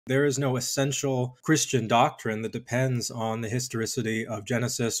There is no essential Christian doctrine that depends on the historicity of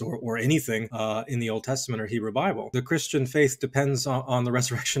Genesis or anything in the Old Testament or Hebrew Bible. The Christian faith depends on the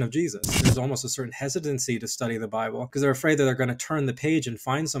resurrection of Jesus. There's almost a certain hesitancy to study the Bible because they're afraid that they're going to turn the page and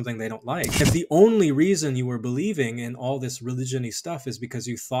find something they don't like. If the only reason you were believing in all this religion-y stuff is because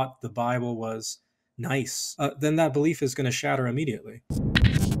you thought the Bible was nice, then that belief is going to shatter immediately.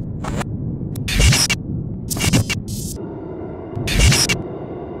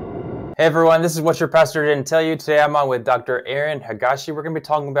 Hey everyone, this is What Your Pastor Didn't Tell You. Today I'm on with Dr. Aaron Higashi. We're going to be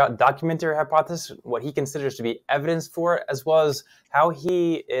talking about documentary hypothesis, what he considers to be evidence for it, as well as how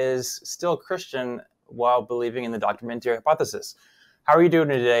he is still Christian while believing in the documentary hypothesis. How are you doing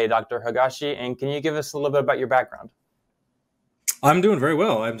today, Dr. Higashi? And can you give us a little bit about your background? I'm doing very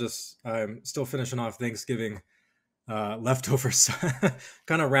well. I'm still finishing off Thanksgiving leftovers,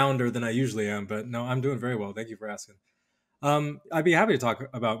 kind of rounder than I usually am, but no, I'm doing very well. Thank you for asking. I'd be happy to talk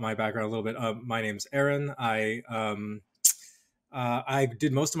about my background a little bit. My name's Aaron. I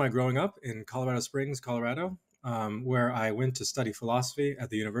did most of my growing up in Colorado Springs, Colorado, where I went to study philosophy at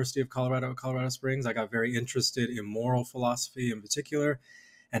the University of Colorado, Colorado Springs. I got very interested in moral philosophy in particular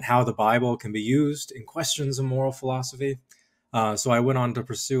and how the Bible can be used in questions of moral philosophy. So I went on to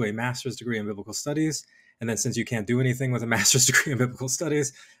pursue a master's degree in biblical studies. And then since you can't do anything with a master's degree in biblical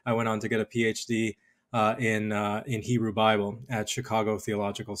studies, I went on to get a PhD in Hebrew Bible at Chicago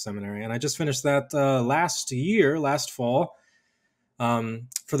Theological Seminary. And I just finished that last fall.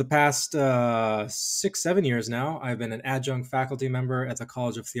 For the past 6-7 years now, I've been an adjunct faculty member at the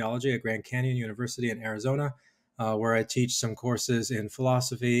College of Theology at Grand Canyon University in Arizona, where I teach some courses in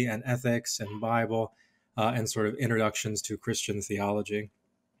philosophy and ethics and Bible and sort of introductions to Christian theology.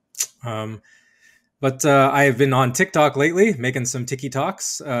 But I've been on TikTok lately, making some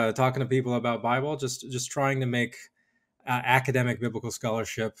TikToks, talking to people about Bible, just trying to make academic biblical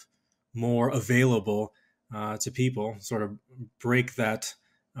scholarship more available to people, sort of break out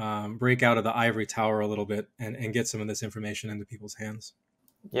of the ivory tower a little bit and get some of this information into people's hands.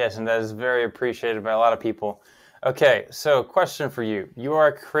 Yes, and that is very appreciated by a lot of people. Okay, so question for you. You are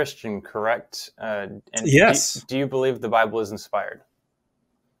a Christian, correct? And yes. Do you believe the Bible is inspired?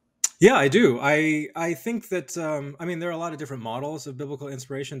 Yeah, I do. I think that, there are a lot of different models of biblical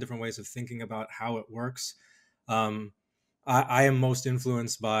inspiration, different ways of thinking about how it works. I am most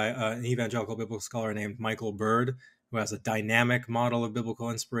influenced by an evangelical biblical scholar named Michael Bird, who has a dynamic model of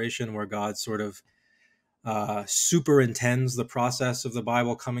biblical inspiration where God sort of superintends the process of the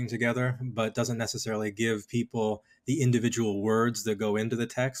Bible coming together, but doesn't necessarily give people the individual words that go into the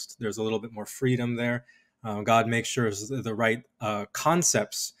text. There's a little bit more freedom there. God makes sure the right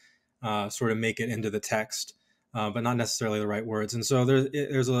concepts sort of make it into the text, but not necessarily the right words. And so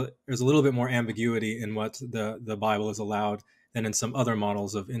there's a little bit more ambiguity in what the Bible is allowed than in some other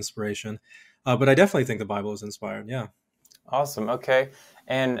models of inspiration. But I definitely think the Bible is inspired. Yeah. Awesome. Okay.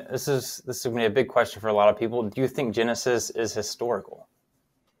 And this is going to be a big question for a lot of people. Do you think Genesis is historical?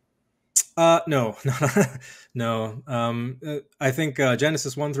 No. I think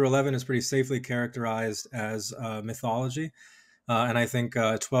Genesis 1 through 11 is pretty safely characterized as mythology. And I think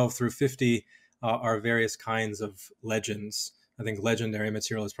 12 through 50 are various kinds of legends. I think legendary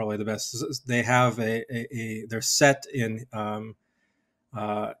material is probably the best. They have they're set in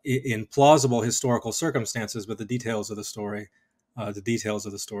plausible historical circumstances, but the details of the stories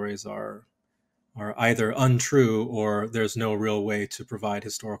are either untrue or there's no real way to provide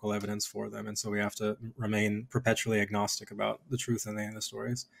historical evidence for them. And so we have to remain perpetually agnostic about the truth in the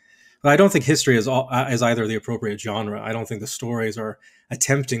stories. But I don't think history is either the appropriate genre. I don't think the stories are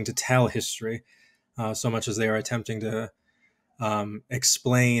attempting to tell history so much as they are attempting to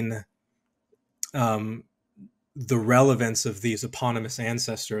explain the relevance of these eponymous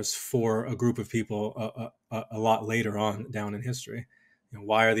ancestors for a group of people a lot later on down in history.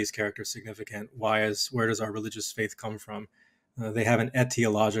 Why are these characters significant? Where does our religious faith come from? They have an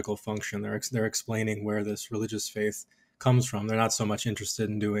etiological function. They're explaining where this religious faith comes from. They're not so much interested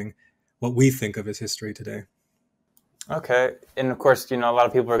in doing what we think of as history today. Okay. And of course, a lot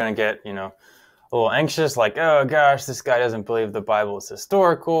of people are going to get, a little anxious, like, oh gosh, this guy doesn't believe the Bible is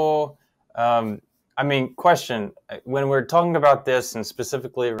historical. Question, when we're talking about this and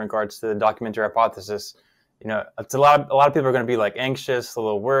specifically in regards to the documentary hypothesis, it's a lot of people are going to be like anxious, a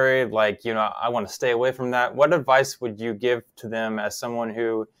little worried, like, I want to stay away from that. What advice would you give to them as someone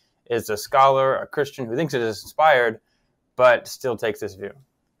who is a scholar, a Christian who thinks it is inspired, but still takes this view?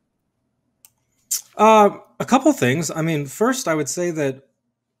 A couple things. First, I would say that,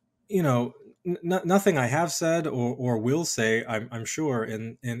 nothing I have said or will say, I'm sure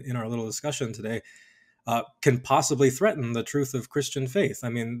in our little discussion today, can possibly threaten the truth of Christian faith. I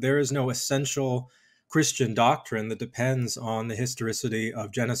mean, there is no essential Christian doctrine that depends on the historicity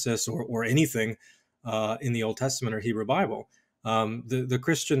of Genesis or anything in the Old Testament or Hebrew Bible. The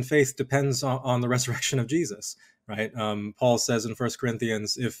Christian faith depends on the resurrection of Jesus, right? Paul says in 1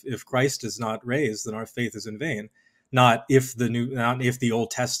 Corinthians, if Christ is not raised, then our faith is in vain. Not if the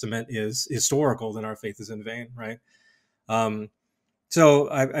Old Testament is historical, then our faith is in vain, right? So,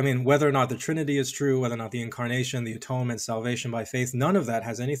 I mean, whether or not the Trinity is true, whether or not the incarnation, the atonement, salvation by faith, none of that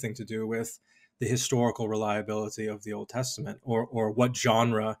has anything to do with the historical reliability of the Old Testament or what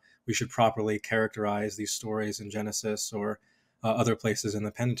genre we should properly characterize these stories in Genesis or other places in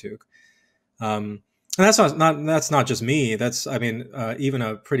the Pentateuch. And that's not just me. That's, I mean, even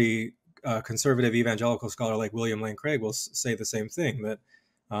a pretty conservative evangelical scholar like William Lane Craig will say the same thing, that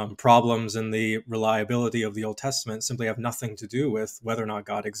problems in the reliability of the Old Testament simply have nothing to do with whether or not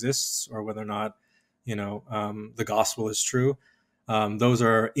God exists or whether or not, the gospel is true. Those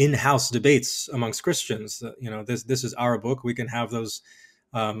are in-house debates amongst Christians. This is our book. We can have those.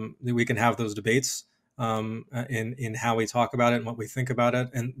 We can have those debates in how we talk about it and what we think about it.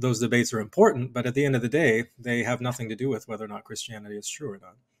 And those debates are important, but at the end of the day, they have nothing to do with whether or not Christianity is true or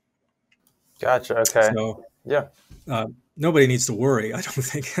not. Gotcha. Okay. So, yeah. Nobody needs to worry. I don't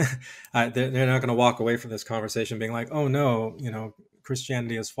think they're not going to walk away from this conversation being like, "Oh no,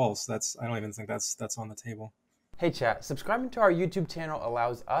 Christianity is false." I don't even think that's on the table. Hey chat, subscribing to our YouTube channel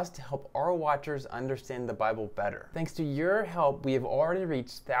allows us to help our watchers understand the Bible better. Thanks to your help, we have already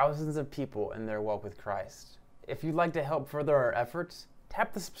reached thousands of people in their walk with Christ. If you'd like to help further our efforts,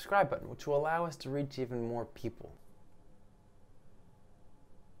 tap the subscribe button, which will allow us to reach even more people.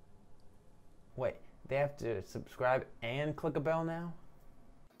 Wait, they have to subscribe and click a bell now?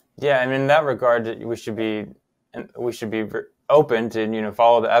 Yeah, I mean, in that regard, we should be open to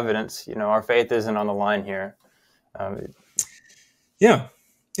follow the evidence. Our faith isn't on the line here. Yeah,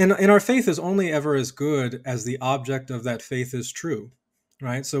 and our faith is only ever as good as the object of that faith is true,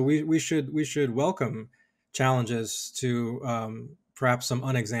 right? So we should welcome challenges to perhaps some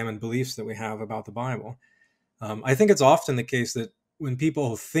unexamined beliefs that we have about the Bible. I think it's often the case that when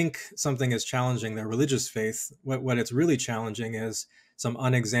people think something is challenging their religious faith, what it's really challenging is some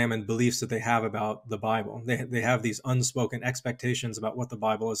unexamined beliefs that they have about the Bible. They have these unspoken expectations about what the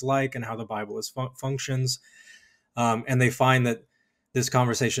Bible is like and how the Bible functions. And they find that this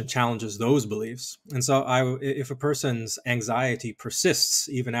conversation challenges those beliefs. And so if a person's anxiety persists,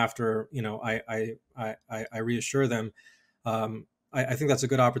 even after, I reassure them, I think that's a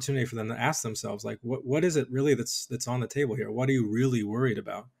good opportunity for them to ask themselves, like, what is it really that's on the table here? What are you really worried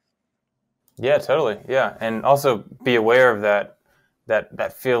about? Yeah, totally. Yeah. And also be aware of that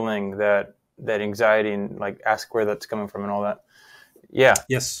feeling, that anxiety, and like ask where that's coming from and all that. Yeah.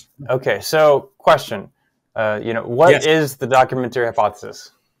 Yes. Okay. So question, what is the documentary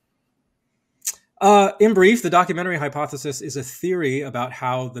hypothesis? In brief, the documentary hypothesis is a theory about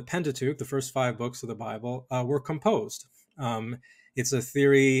how the Pentateuch, the first 5 books of the Bible, were composed. It's a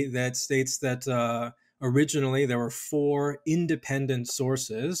theory that states that originally there were 4 independent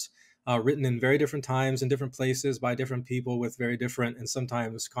sources written in very different times in different places by different people with very different and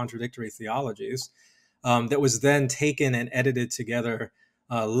sometimes contradictory theologies, that was then taken and edited together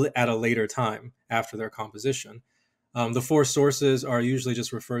at a later time after their composition. The 4 sources are usually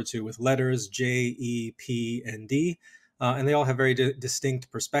just referred to with letters J, E, P, and D. And they all have very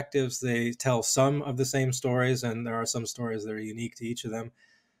distinct perspectives. They tell some of the same stories, and there are some stories that are unique to each of them.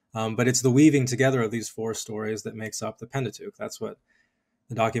 But it's the weaving together of these 4 stories that makes up the Pentateuch. That's what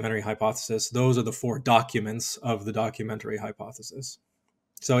the documentary hypothesis, those are the 4 documents of the documentary hypothesis.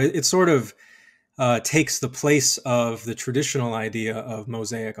 So it sort of takes the place of the traditional idea of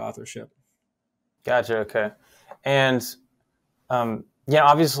Mosaic authorship. Gotcha, okay. And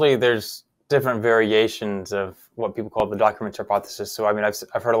obviously there's different variations of what people call the documentary hypothesis. So, I mean,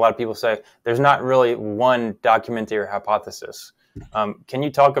 I've heard a lot of people say there's not really one documentary hypothesis. Can you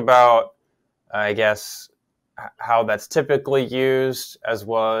talk about, I guess, how that's typically used, as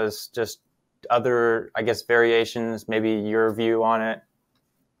well as just other, I guess, variations, maybe your view on it?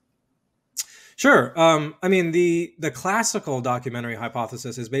 Sure. I mean, the classical documentary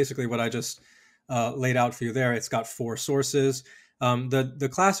hypothesis is basically what I just laid out for you there. It's got 4 sources. The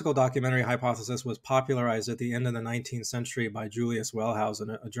classical documentary hypothesis was popularized at the end of the 19th century by Julius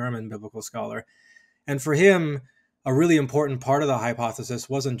Wellhausen, a German biblical scholar. And for him, a really important part of the hypothesis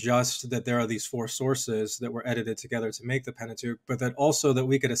wasn't just that there are these 4 sources that were edited together to make the Pentateuch, but that also that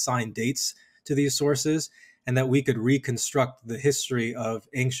we could assign dates to these sources and that we could reconstruct the history of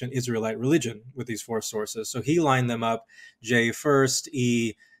ancient Israelite religion with these 4 sources. So he lined them up, J first,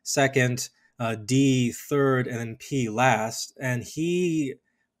 E second, D third, and then P last. And he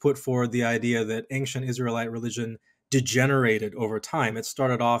put forward the idea that ancient Israelite religion degenerated over time. It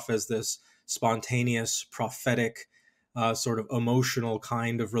started off as this spontaneous, prophetic, sort of emotional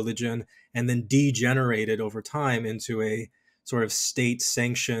kind of religion, and then degenerated over time into a sort of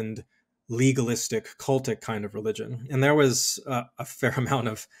state-sanctioned, legalistic, cultic kind of religion. And there was a fair amount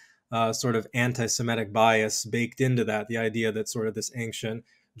of sort of anti-Semitic bias baked into that, the idea that sort of this ancient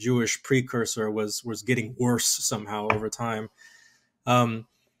Jewish precursor was getting worse somehow over time.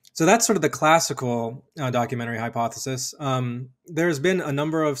 So that's sort of the classical documentary hypothesis. There's been a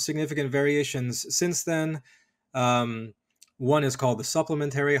number of significant variations since then. One is called the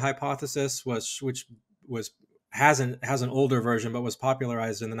supplementary hypothesis, which has an older version, but was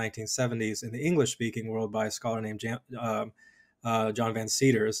popularized in the 1970s in the English-speaking world by a scholar named John Van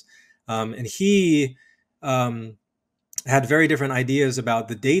Seters, and he had very different ideas about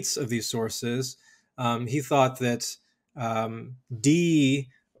the dates of these sources. He thought that D,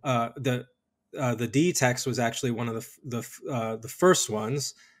 the D text was actually one of the first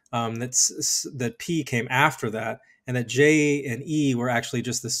ones. That P came after that, and that J and E were actually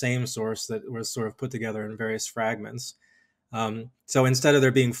just the same source that was sort of put together in various fragments. So instead of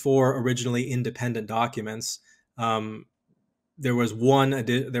there being 4 originally independent documents, there was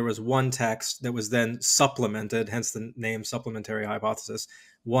one text that was then supplemented, hence the name supplementary hypothesis.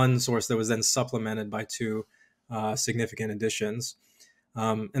 One source that was then supplemented by 2 significant additions.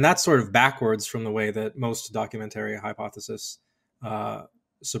 And that's sort of backwards from the way that most documentary hypothesis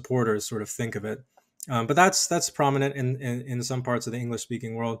supporters sort of think of it. But that's prominent in some parts of the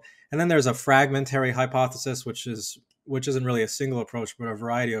English-speaking world. And then there's a fragmentary hypothesis, which isn't really a single approach, but a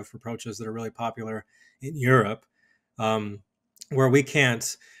variety of approaches that are really popular in Europe, where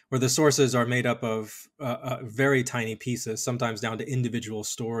the sources are made up of very tiny pieces, sometimes down to individual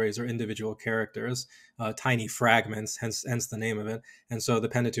stories or individual characters, tiny fragments, hence the name of it. And so the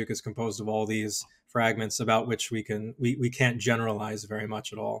Pentateuch is composed of all these fragments about which we can't generalize very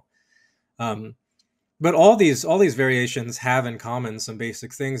much at all. But all these variations have in common some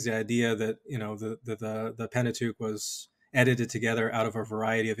basic things. The idea that the Pentateuch was edited together out of a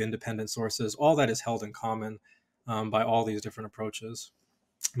variety of independent sources. All that is held in common by all these different approaches.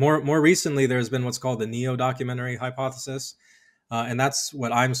 More recently, there's been what's called the neo-documentary hypothesis, and that's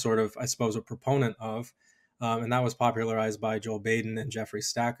what I'm sort of, I suppose, a proponent of, and that was popularized by Joel Baden and Jeffrey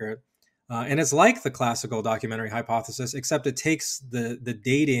Stackert. And it's like the classical documentary hypothesis, except it takes the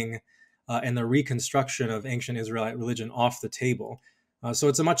dating and the reconstruction of ancient Israelite religion off the table. So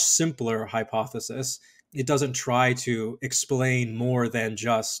it's a much simpler hypothesis. It doesn't try to explain more than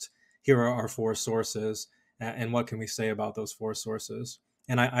just, here are our 4 sources, and what can we say about those 4 sources.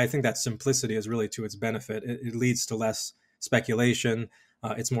 And I think that simplicity is really to its benefit. It leads to less speculation.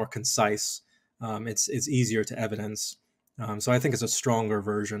 It's more concise. It's easier to evidence. So I think it's a stronger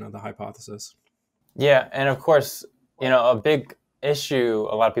version of the hypothesis. Yeah, and of course, a big issue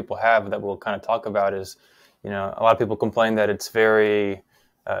a lot of people have that we'll kind of talk about is, a lot of people complain that it's very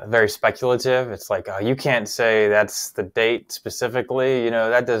speculative. It's like, you can't say that's the date specifically.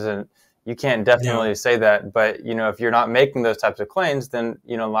 You can't definitely say that. But, if you're not making those types of claims, then,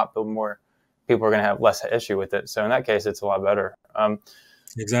 a lot more people are going to have less issue with it. So in that case, it's a lot better.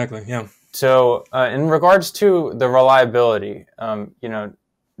 Exactly. Yeah. So in regards to the reliability, the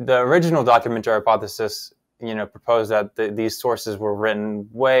original documentary hypothesis, proposed that these sources were written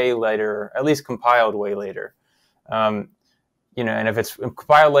way later, at least compiled way later. And if it's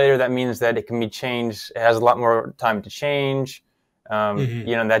compiled later, that means that it can be changed. It has a lot more time to change.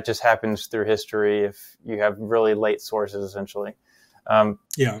 That just happens through history if you have really late sources, essentially.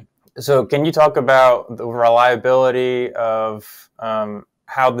 So can you talk about the reliability of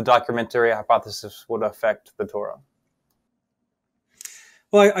how the documentary hypothesis would affect the Torah?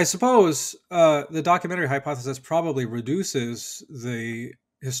 Well, I suppose the documentary hypothesis probably reduces the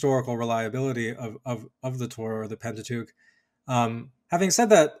historical reliability of the Torah or the Pentateuch. Having said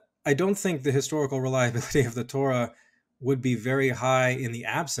that, I don't think the historical reliability of the Torah would be very high in the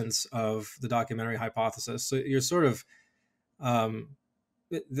absence of the documentary hypothesis. So you're sort of,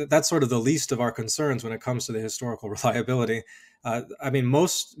 that's sort of the least of our concerns when it comes to the historical reliability.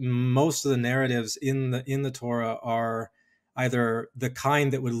 Most of the narratives in the Torah are either the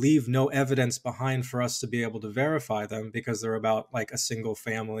kind that would leave no evidence behind for us to be able to verify them because they're about like a single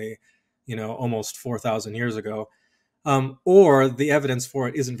family, almost 4,000 years ago. Or the evidence for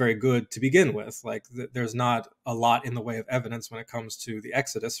it isn't very good to begin with. Like there's not a lot in the way of evidence when it comes to the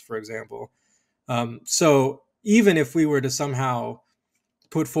Exodus, for example. So even if we were to somehow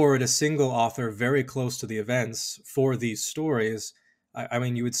put forward a single author very close to the events for these stories, I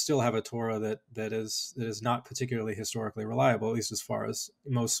mean, you would still have a Torah that is not particularly historically reliable, at least as far as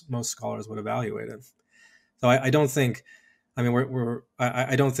most scholars would evaluate it. So I don't think, I mean,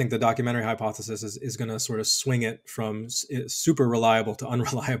 I don't think the documentary hypothesis is going to sort of swing it from super reliable to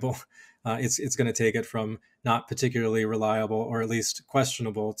unreliable. It's going to take it from not particularly reliable, or at least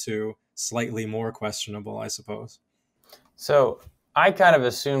questionable, to slightly more questionable, I suppose. So I kind of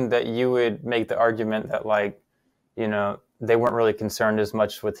assumed that you would make the argument that, like, they weren't really concerned as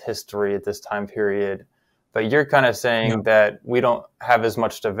much with history at this time period. But you're kind of saying that we don't have as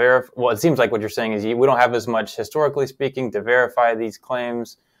much to verify. Well, it seems like what you're saying is we don't have as much, historically speaking, to verify these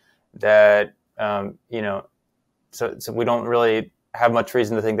claims. That so we don't really have much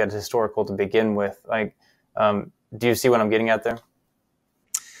reason to think that it's historical to begin with. Like, do you see what I'm getting at there?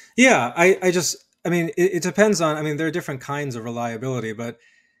 Yeah, I mean, it depends on. I mean, there are different kinds of reliability, but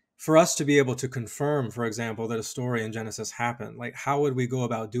for us to be able to confirm, for example, that a story in Genesis happened, like, how would we go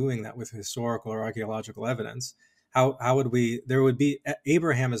about doing that with historical or archaeological evidence? How would we? There would be,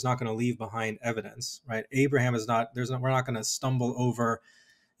 Abraham is not going to leave behind evidence, right? Abraham is not. We're not going to stumble over,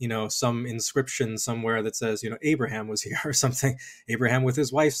 some inscription somewhere that says, Abraham was here or something. Abraham with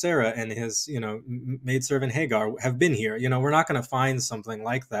his wife Sarah and his, maidservant Hagar have been here. We're not going to find something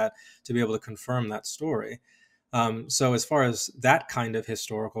like that to be able to confirm that story. So as far as that kind of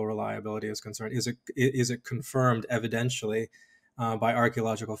historical reliability is concerned, is it confirmed evidentially by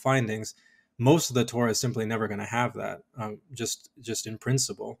archaeological findings? Most of the Torah is simply never going to have that, just in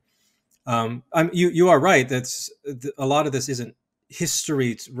principle. You are right. That's a lot of this isn't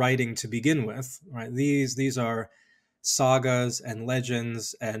history writing to begin with, right? These are sagas and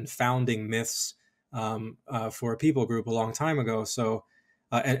legends and founding myths for a people group a long time ago. So.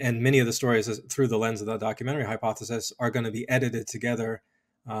 And many of the stories, through the lens of the documentary hypothesis, are going to be edited together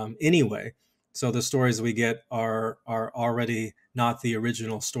anyway. So the stories we get are already not the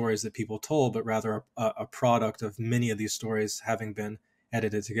original stories that people told, but rather a product of many of these stories having been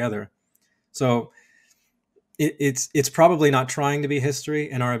edited together. So it's probably not trying to be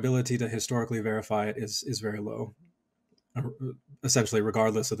history, and our ability to historically verify it is very low, essentially,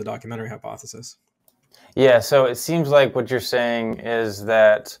 regardless of the documentary hypothesis. Yeah, so it seems like what you're saying is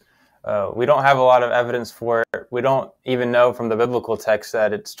that we don't have a lot of evidence for it. We don't even know from the biblical text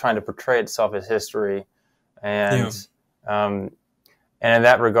that it's trying to portray itself as history. And and in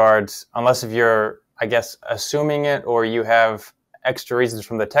that regards, unless if you're, I guess, assuming it, or you have extra reasons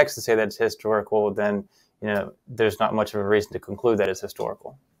from the text to say that it's historical, then there's not much of a reason to conclude that it's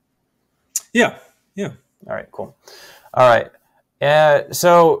historical. Yeah. All right, cool. All right.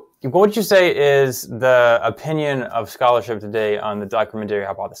 So what would you say is the opinion of scholarship today on the documentary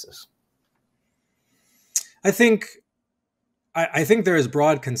hypothesis? I think there is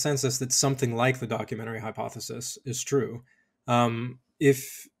broad consensus that something like the documentary hypothesis is true.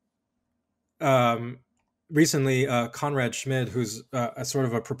 Recently, Conrad Schmid, who's a sort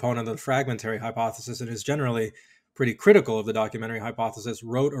of a proponent of the fragmentary hypothesis and is generally pretty critical of the documentary hypothesis,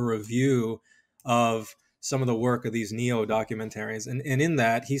 wrote a review of some of the work of these neo-documentarians. And in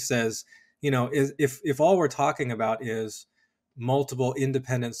that, he says, if all we're talking about is multiple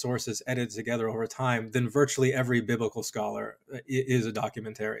independent sources edited together over time, then virtually every biblical scholar is a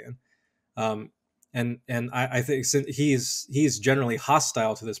documentarian. And I think he's generally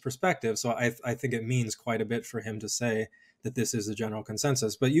hostile to this perspective. So I think it means quite a bit for him to say that this is the general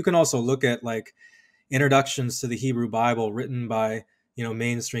consensus. But you can also look at, like, introductions to the Hebrew Bible written by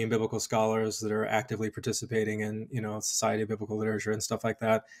mainstream biblical scholars that are actively participating in Society of Biblical Literature and stuff like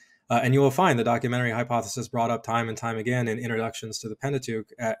that, and you will find the documentary hypothesis brought up time and time again in introductions to the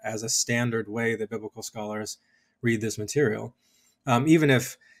Pentateuch as a standard way that biblical scholars read this material. Even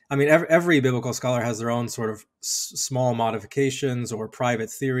if, I mean, every biblical scholar has their own sort of small modifications or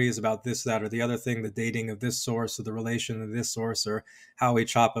private theories about this, that, or the other thing, the dating of this source or the relation of this source, or how we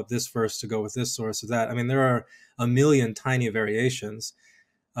chop up this verse to go with this source or that. I mean, there are a million tiny variations,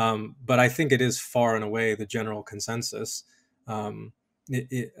 but I think it is far and away the general consensus amongst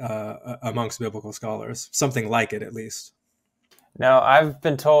biblical scholars, something like it at least. Now, I've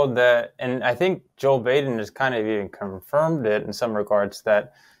been told that, and I think Joel Baden has kind of even confirmed it in some regards,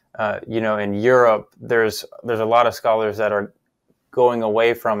 that in Europe, there's a lot of scholars that are going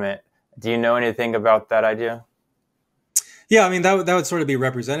away from it. Do you know anything about that idea? Yeah, I mean, that would sort of be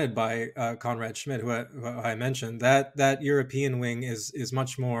represented by Conrad Schmid, who I mentioned. That European wing is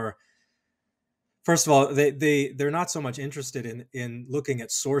much more. First of all, they're not so much interested in looking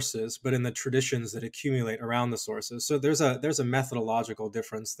at sources, but in the traditions that accumulate around the sources. So there's a methodological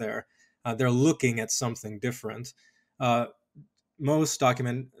difference there. They're looking at something different. Most of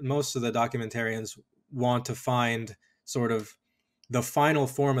the documentarians want to find sort of the final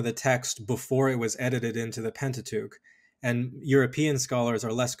form of the text before it was edited into the Pentateuch. And European scholars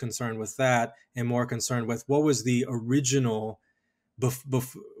are less concerned with that and more concerned with what was the original,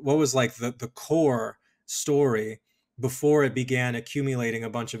 what was like the core story before it began accumulating a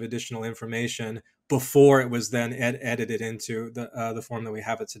bunch of additional information before it was then edited into the form that we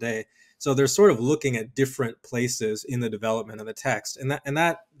have it today. So they're sort of looking at different places in the development of the text, and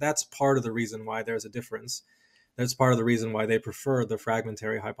that's part of the reason why there's a difference. That's part of the reason why they prefer the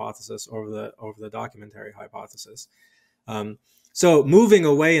fragmentary hypothesis over the documentary hypothesis. So moving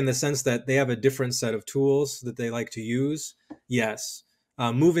away in the sense that they have a different set of tools that they like to use, yes.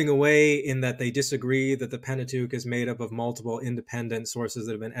 Moving away in that they disagree that the Pentateuch is made up of multiple independent sources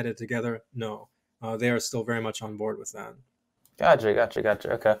that have been edited together, no. They are still very much on board with that. Gotcha.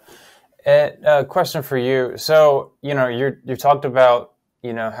 Okay. And question for you. So, you talked about,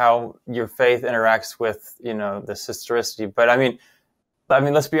 how your faith interacts with, this historicity. But I mean,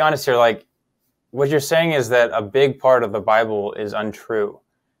 let's be honest here. Like, what you're saying is that a big part of the Bible is untrue.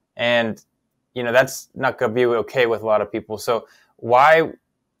 And, that's not going to be okay with a lot of people. So why,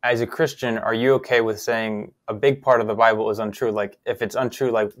 as a Christian, are you okay with saying a big part of the Bible is untrue? Like, if it's untrue,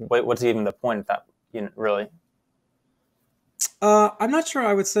 like, what's even the point of that, really? I'm not sure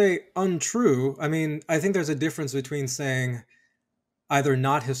I would say untrue. I mean, I think there's a difference between saying either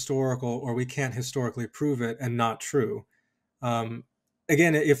not historical or we can't historically prove it and not true.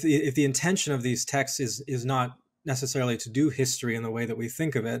 Again, if the intention of these texts is not necessarily to do history in the way that we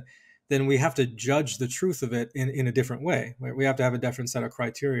think of it, then we have to judge the truth of it in a different way. We have to have a different set of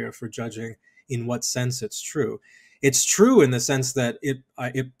criteria for judging in what sense it's true. It's true in the sense that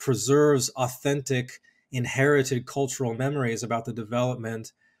it preserves authentic, inherited cultural memories about the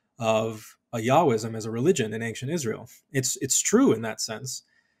development of Yahwism as a religion in ancient Israel. It's true in that sense,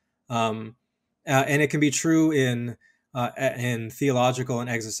 and it can be true in theological and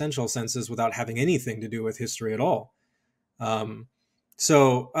existential senses without having anything to do with history at all.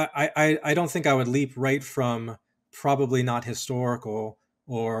 So I don't think I would leap right from probably not historical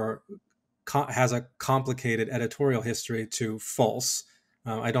or has a complicated editorial history to false.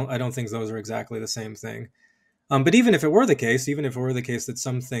 I don't think those are exactly the same thing. But even if it were the case, that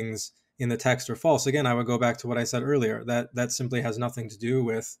some things in the text are false, again, I would go back to what I said earlier, that simply has nothing to do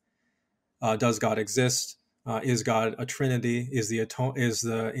with does God exist? Is God a Trinity? Is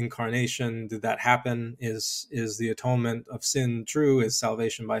the incarnation, did that happen? Is the atonement of sin true? Is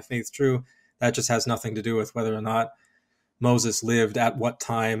salvation by faith true? That just has nothing to do with whether or not Moses lived at what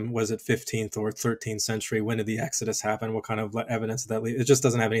time. Was it 15th or 13th century? When did the Exodus happen? What kind of evidence did that leave? It just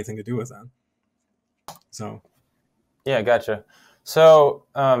doesn't have anything to do with that. So, yeah, gotcha. So,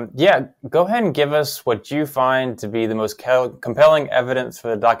 go ahead and give us what you find to be the most compelling evidence for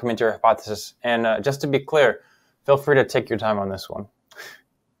the documentary hypothesis. And just to be clear, feel free to take your time on this one.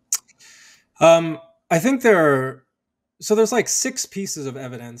 I think there's like 6 pieces of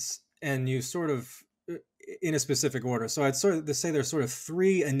evidence, and you sort of in a specific order. So I'd sort of say there's sort of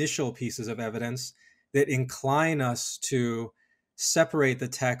 3 initial pieces of evidence that incline us to separate the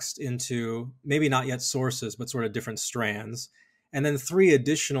text into maybe not yet sources, but sort of different strands. And then 3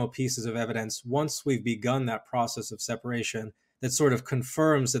 additional pieces of evidence once we've begun that process of separation that sort of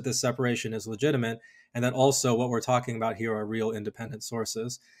confirms that this separation is legitimate and that also what we're talking about here are real independent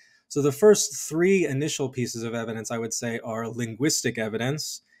sources. So the first 3 initial pieces of evidence, I would say, are linguistic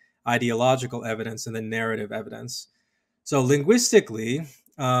evidence, ideological evidence, and then narrative evidence. So linguistically,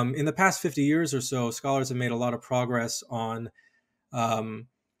 in the past 50 years or so, scholars have made a lot of progress on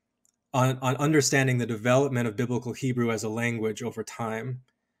understanding the development of Biblical Hebrew as a language over time.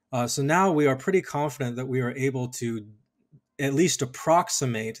 So now we are pretty confident that we are able to at least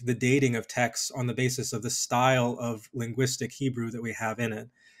approximate the dating of texts on the basis of the style of linguistic Hebrew that we have in it.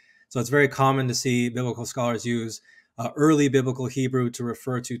 So it's very common to see biblical scholars use early biblical Hebrew to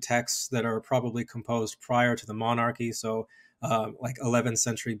refer to texts that are probably composed prior to the monarchy, so like 11th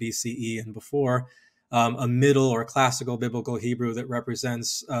century BCE and before. A middle or classical biblical Hebrew that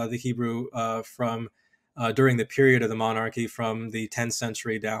represents the Hebrew from during the period of the monarchy, from the 10th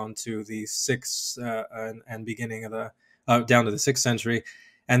century down to the 6th and beginning of the down to the 6th century,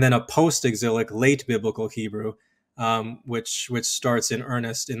 and then a post-exilic late biblical Hebrew, which starts in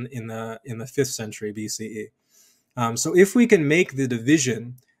earnest in the 5th century BCE. So if we can make the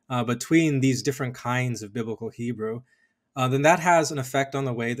division between these different kinds of biblical Hebrew, then that has an effect on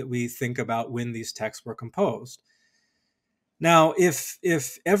the way that we think about when these texts were composed. Now, if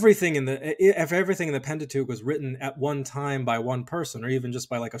everything in the Pentateuch was written at one time by one person, or even just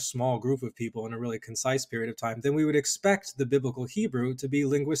by like a small group of people in a really concise period of time, then we would expect the biblical Hebrew to be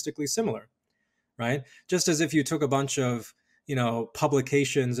linguistically similar, right? Just as if you took a bunch of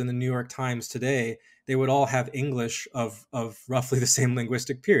publications in the New York Times today, they would all have English of roughly the same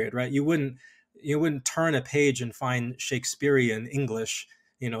linguistic period, right? You wouldn't turn a page and find Shakespearean English,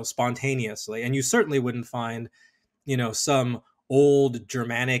 spontaneously, and you certainly wouldn't find, some old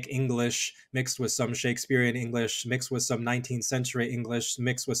Germanic English mixed with some Shakespearean English, mixed with some 19th century English,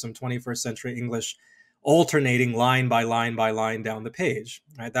 mixed with some 21st century English, alternating line by line by line down the page,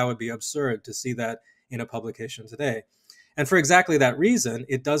 right? That would be absurd to see that in a publication today. And for exactly that reason,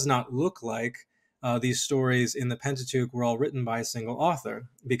 it does not look like these stories in the Pentateuch were all written by a single author,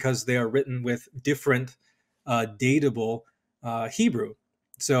 because they are written with different datable Hebrew.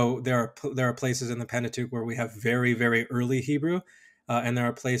 So there are places in the Pentateuch where we have very, very early Hebrew, and there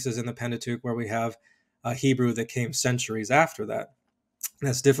are places in the Pentateuch where we have Hebrew that came centuries after that. And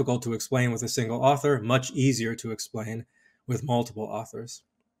that's difficult to explain with a single author, much easier to explain with multiple authors.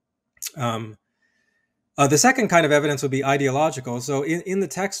 The second kind of evidence would be ideological. So in the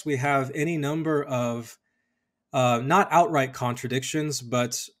text, we have any number of not outright contradictions,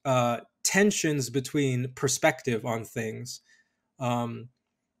 but tensions between perspective on things,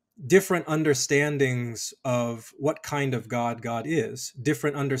 different understandings of what kind of God is,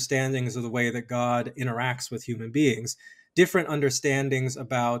 different understandings of the way that God interacts with human beings, different understandings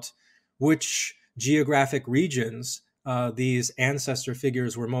about which geographic regions these ancestor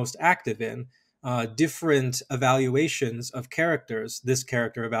figures were most active in, different evaluations of characters, this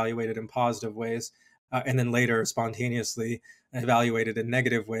character evaluated in positive ways, and then later spontaneously evaluated in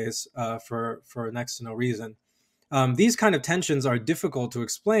negative ways for next to no reason. These kind of tensions are difficult to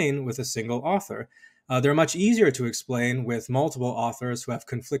explain with a single author. They're much easier to explain with multiple authors who have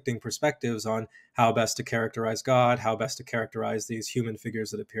conflicting perspectives on how best to characterize God, how best to characterize these human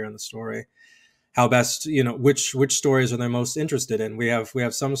figures that appear in the story, how best, which stories are they most interested in. We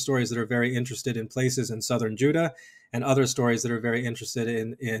have some stories that are very interested in places in southern Judah, and other stories that are very interested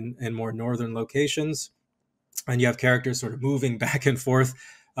in more northern locations. And you have characters sort of moving back and forth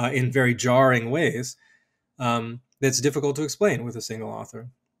in very jarring ways. That's difficult to explain with a single author.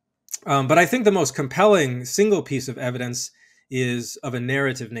 But I think the most compelling single piece of evidence is of a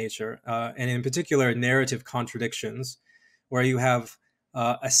narrative nature, and in particular, narrative contradictions, where you have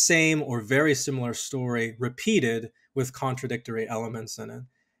a same or very similar story repeated with contradictory elements in it.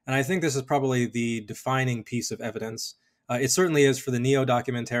 And I think this is probably the defining piece of evidence. It certainly is for the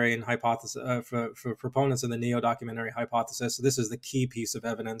neo-documentarian hypothesis, for proponents of the neo-documentary hypothesis. So this is the key piece of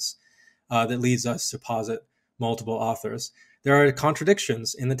evidence that leads us to posit multiple authors. There are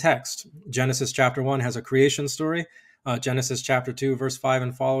contradictions in the text. Genesis chapter 1 has a creation story. Genesis chapter 2, verse 5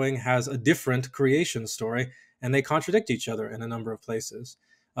 and following has a different creation story, and they contradict each other in a number of places.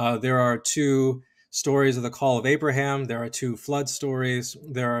 There are two stories of the call of Abraham. There are two flood stories.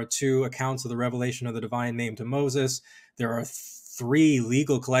 There are two accounts of the revelation of the divine name to Moses. There are three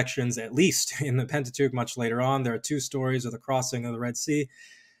legal collections, at least, in the Pentateuch much later on. There are two stories of the crossing of the Red Sea.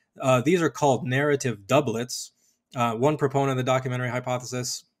 These are called narrative doublets. One proponent of the documentary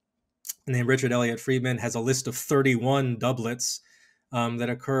hypothesis, named Richard Elliott Friedman, has a list of 31 doublets that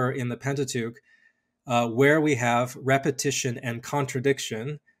occur in the Pentateuch, where we have repetition and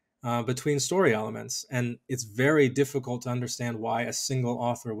contradiction between story elements. And it's very difficult to understand why a single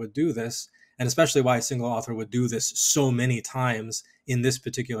author would do this, and especially why a single author would do this so many times in this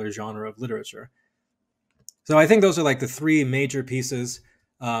particular genre of literature. So I think those are like the three major pieces.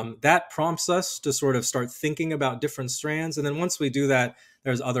 That prompts us to sort of start thinking about different strands. And then once we do that,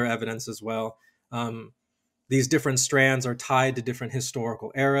 there's other evidence as well. These different strands are tied to different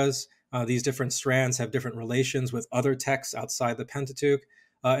historical eras. These different strands have different relations with other texts outside the Pentateuch.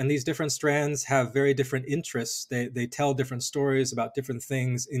 And these different strands have very different interests. They tell different stories about different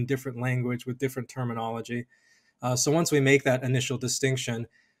things in different language with different terminology. So once we make that initial distinction,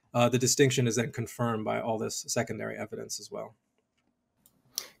 the distinction is then confirmed by all this secondary evidence as well.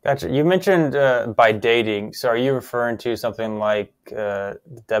 Gotcha. You mentioned by dating. So are you referring to something like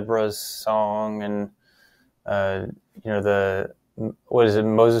Deborah's song and, what is it?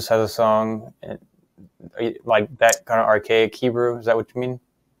 Moses has a song, like that kind of archaic Hebrew? Is that what you mean?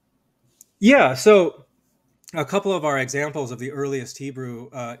 Yeah. So a couple of our examples of the earliest Hebrew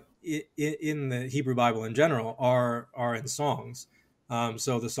in the Hebrew Bible in general are in songs.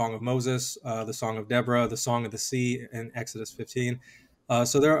 So the Song of Moses, the Song of Deborah, the Song of the Sea in Exodus 15.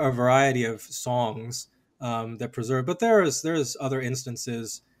 So there are a variety of songs that preserve, but there's other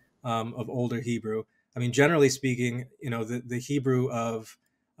instances of older Hebrew. I mean, generally speaking, the Hebrew of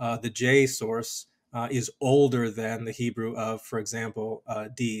the J source is older than the Hebrew of, for example,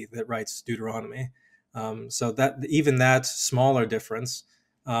 D that writes Deuteronomy. So that even that smaller difference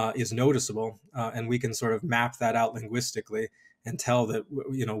is noticeable, and we can sort of map that out linguistically and tell that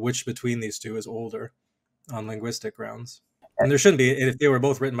which between these two is older on linguistic grounds. And there shouldn't be, if they were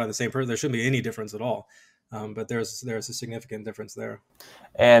both written by the same person, there shouldn't be any difference at all. But there's a significant difference there.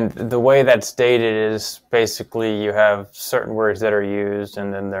 And the way that's stated is basically you have certain words that are used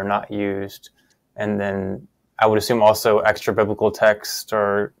and then they're not used. And then I would assume also extra biblical text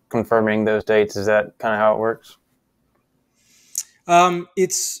or confirming those dates. Is that kind of how it works?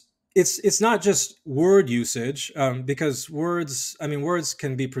 It's not just word usage, because words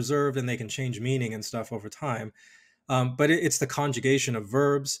can be preserved and they can change meaning and stuff over time. But it's the conjugation of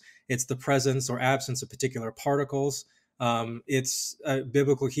verbs. It's the presence or absence of particular particles.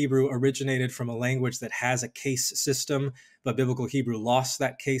 Biblical Hebrew originated from a language that has a case system, but Biblical Hebrew lost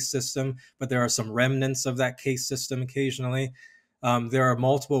that case system. But there are some remnants of that case system occasionally. There are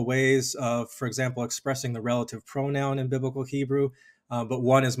multiple ways of, for example, expressing the relative pronoun in Biblical Hebrew, but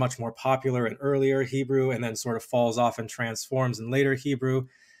one is much more popular in earlier Hebrew and then sort of falls off and transforms in later Hebrew.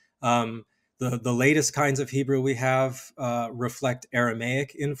 The latest kinds of Hebrew we have reflect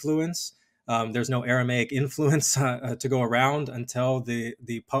Aramaic influence. There's no Aramaic influence to go around until the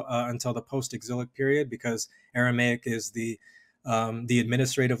post-exilic period, because Aramaic is the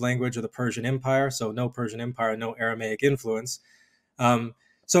administrative language of the Persian Empire. So no Persian Empire, no Aramaic influence.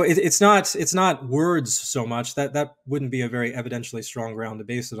 So it's not words so much. That wouldn't be a very evidentially strong ground to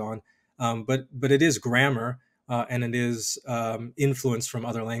base it on. But it is grammar, and it is influence from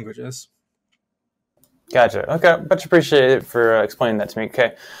other languages. Gotcha. Okay. Much appreciated for explaining that to me.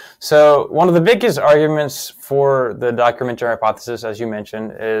 Okay. So one of the biggest arguments for the documentary hypothesis, as you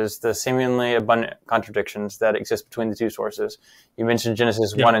mentioned, is the seemingly abundant contradictions that exist between the two sources. You mentioned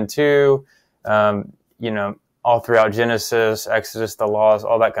Genesis 1 and 2, all throughout Genesis, Exodus, the laws,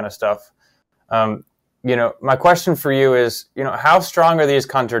 all that kind of stuff. My question for you is, how strong are these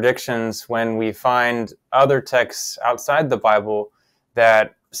contradictions when we find other texts outside the Bible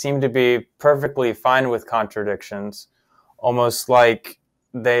that seem to be perfectly fine with contradictions, almost like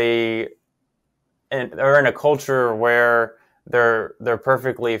they are in a culture where they're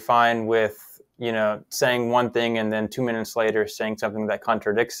perfectly fine with, saying one thing and then 2 minutes later saying something that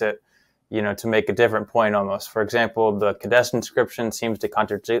contradicts it, to make a different point almost. For example, the Kadesh inscription seems to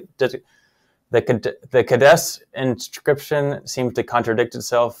contradict the Kadesh inscription seems to contradict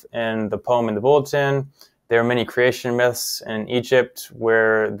itself in the poem in the bulletin. There are many creation myths in Egypt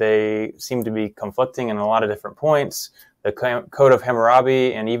where they seem to be conflicting in a lot of different points. The Code of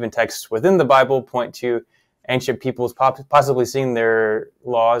Hammurabi and even texts within the Bible point to ancient peoples possibly seeing their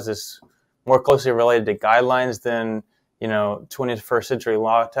laws as more closely related to guidelines than, 21st century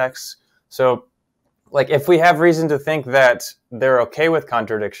law texts. So, if we have reason to think that they're okay with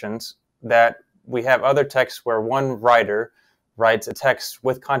contradictions, that we have other texts where one writer writes a text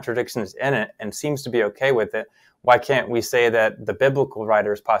with contradictions in it and seems to be okay with it, why can't we say that the biblical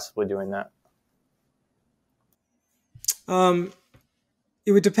writer is possibly doing that?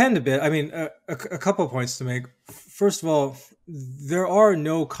 It would depend a bit. I mean, a couple of points to make. First of all, there are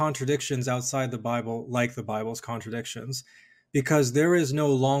no contradictions outside the Bible like the Bible's contradictions, because there is no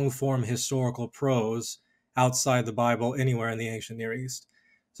long-form historical prose outside the Bible anywhere in the ancient Near East.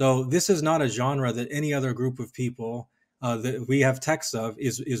 So this is not a genre that any other group of people that we have texts of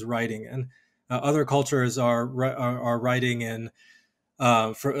is writing in. Other cultures are writing in,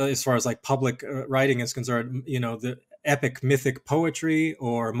 for as far as like public writing is concerned, the epic mythic poetry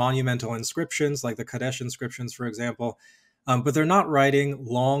or monumental inscriptions like the Kadesh inscriptions, for example, but they're not writing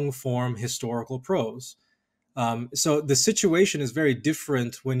long form historical prose. So the situation is very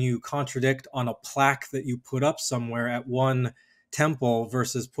different when you contradict on a plaque that you put up somewhere at one temple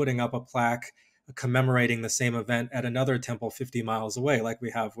versus putting up a plaque commemorating the same event at another temple 50 miles away, like we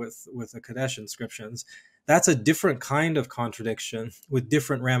have with the Kadesh inscriptions. That's a different kind of contradiction with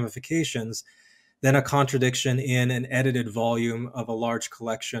different ramifications than a contradiction in an edited volume of a large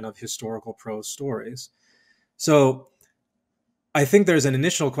collection of historical prose stories. So I think there's an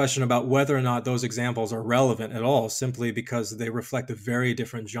initial question about whether or not those examples are relevant at all, simply because they reflect a very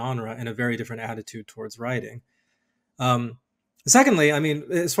different genre and a very different attitude towards writing. Secondly, I mean,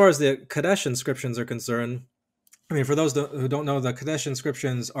 as far as the Kadesh inscriptions are concerned, I mean, for those who don't know, the Kadesh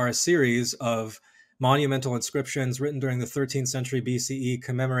inscriptions are a series of monumental inscriptions written during the 13th century BCE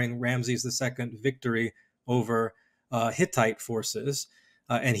commemorating Ramses II victory over Hittite forces.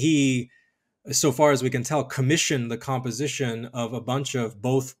 And he, so far as we can tell, commissioned the composition of a bunch of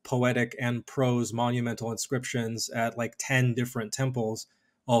both poetic and prose monumental inscriptions at like 10 different temples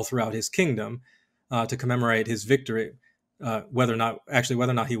all throughout his kingdom to commemorate his victory. Whether or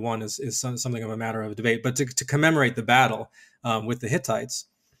not he won is something of a matter of debate, but to commemorate the battle with the Hittites.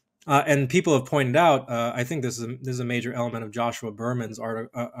 And people have pointed out, I think this is a major element of Joshua Berman's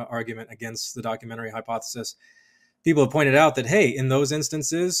argument against the documentary hypothesis. People have pointed out that, hey, in those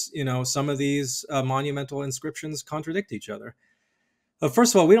instances, some of these monumental inscriptions contradict each other.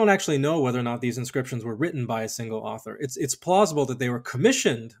 First of all, we don't actually know whether or not these inscriptions were written by a single author. It's plausible that they were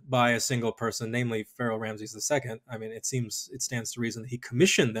commissioned by a single person, namely Pharaoh Ramses II. I mean, it stands to reason that he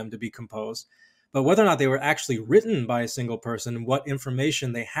commissioned them to be composed. But whether or not they were actually written by a single person, what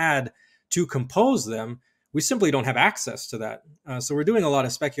information they had to compose them, we simply don't have access to that. So we're doing a lot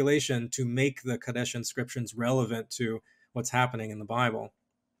of speculation to make the Kadesh inscriptions relevant to what's happening in the Bible.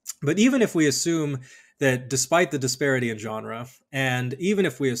 But even if we assume that despite the disparity in genre, and even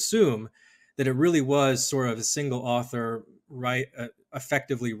if we assume that it really was sort of a single author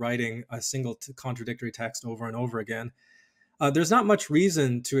effectively writing a single contradictory text over and over again, there's not much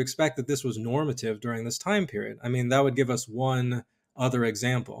reason to expect that this was normative during this time period. I mean, that would give us one other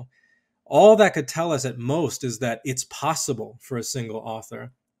example. All that could tell us at most is that it's possible for a single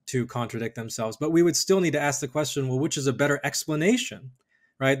author to contradict themselves, but we would still need to ask the question, well, which is a better explanation?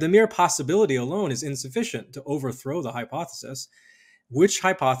 Right? The mere possibility alone is insufficient to overthrow the hypothesis. Which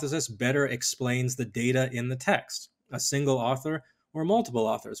hypothesis better explains the data in the text? A single author or multiple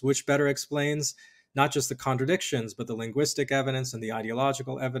authors? Which better explains not just the contradictions, but the linguistic evidence and the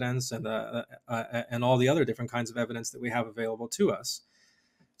ideological evidence and all the other different kinds of evidence that we have available to us?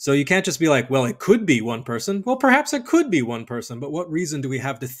 So you can't just be like, well, it could be one person. Well, perhaps it could be one person, but what reason do we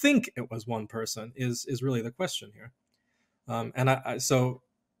have to think it was one person is really the question here. So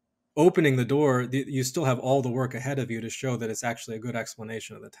opening the door, you still have all the work ahead of you to show that it's actually a good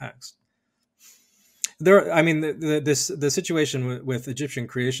explanation of the text. The situation with Egyptian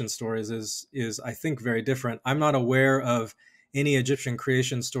creation stories is I think very different. I'm not aware of any Egyptian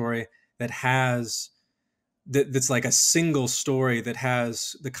creation story that's like a single story that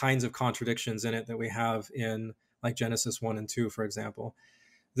has the kinds of contradictions in it that we have in like Genesis 1 and 2, for example.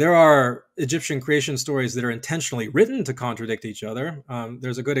 There are Egyptian creation stories that are intentionally written to contradict each other.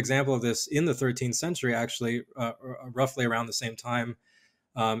 There's a good example of this in the 13th century, actually, roughly around the same time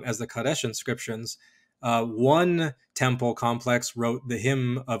as the Kadesh inscriptions. One temple complex wrote the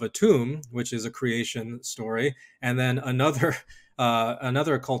hymn of a tomb, which is a creation story, and then another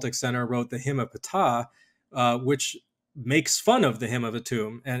occultic center wrote the hymn of Ptah, which makes fun of the hymn of a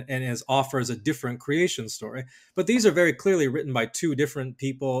tomb and offers a different creation story. But these are very clearly written by two different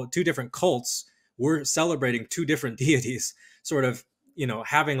people, two different cults. We're celebrating two different deities, sort of,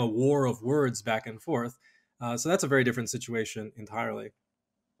 having a war of words back and forth. So that's a very different situation entirely.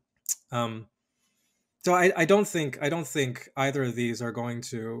 So I don't think either of these are going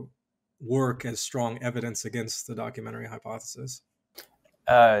to work as strong evidence against the documentary hypothesis.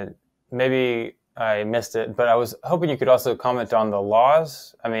 Maybe I missed it, but I was hoping you could also comment on the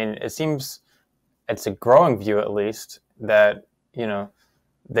laws. I mean, it seems it's a growing view, at least, that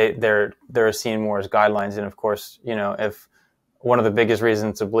they're seen more as guidelines. And of course, if one of the biggest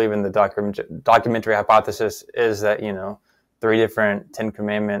reasons to believe in the documentary hypothesis is that 3 different 10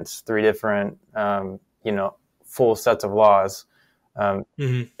 commandments, 3 different full sets of laws.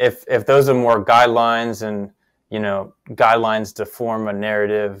 If those are more guidelines and guidelines to form a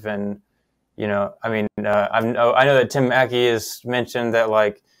narrative, and I know that Tim Mackey has mentioned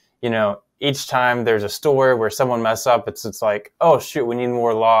that each time there's a story where someone mess up, it's like, oh shoot, we need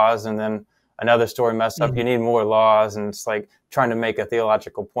more laws, and then another story mess up, you need more laws, and it's like trying to make a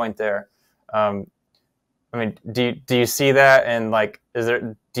theological point there. Do you see that, and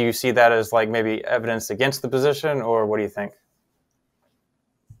do you see that as maybe evidence against the position, or what do you think?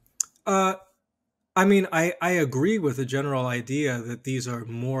 I agree with the general idea that these are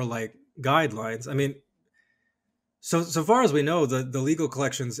more like guidelines. So far as we know, the legal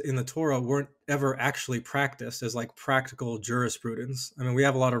collections in the Torah weren't ever actually practiced as practical jurisprudence. We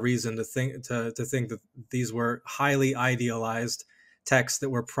have a lot of reason to think that these were highly idealized texts that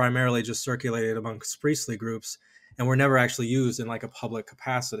were primarily just circulated amongst priestly groups and were never actually used in a public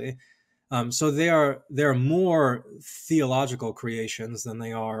capacity. So they're more theological creations than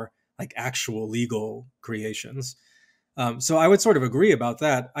they are actual legal creations. So I would sort of agree about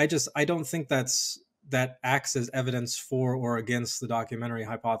that. I don't think that acts as evidence for or against the documentary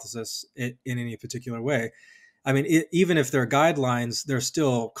hypothesis in any particular way. Even if they're guidelines, they're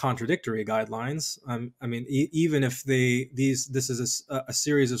still contradictory guidelines. Even if this is a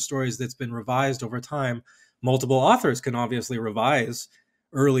series of stories that's been revised over time, multiple authors can obviously revise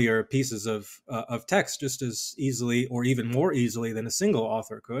earlier pieces of text just as easily or even more easily than a single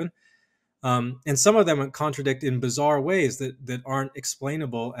author could. And some of them contradict in bizarre ways that aren't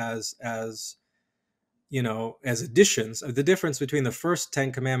explainable as as additions. The difference between the first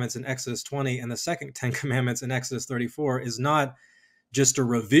 10 commandments in Exodus 20 and the second 10 commandments in Exodus 34 is not just a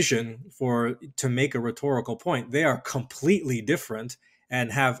revision to make a rhetorical point. They are completely different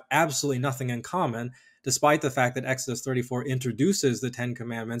and have absolutely nothing in common, despite the fact that Exodus 34 introduces the 10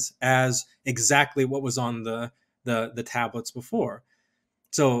 commandments as exactly what was on the tablets before.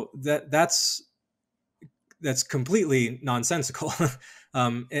 So that's completely nonsensical.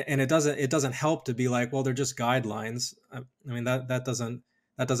 And it doesn't help to be like, well, they're just guidelines. I mean, that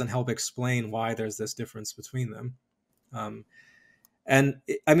doesn't help explain why there's this difference between them. And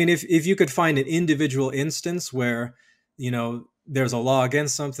I mean, if you could find an individual instance where, there's a law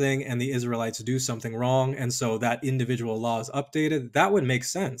against something and the Israelites do something wrong, and so that individual law is updated, that would make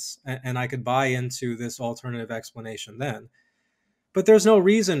sense. And I could buy into this alternative explanation then. But there's no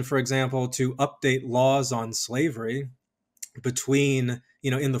reason, for example, to update laws on slavery between,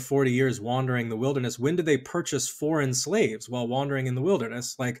 in the 40 years wandering the wilderness. When did they purchase foreign slaves while wandering in the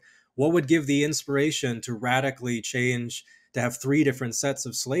wilderness? Like, what would give the inspiration to radically change, to have 3 different sets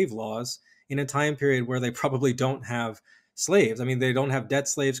of slave laws in a time period where they probably don't have slaves? I mean, they don't have debt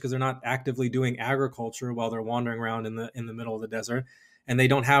slaves because they're not actively doing agriculture while they're wandering around in the middle of the desert, and they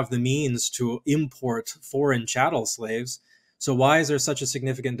don't have the means to import foreign chattel slaves. So why is there such a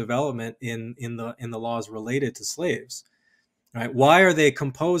significant development in the laws related to slaves? Right? Why are they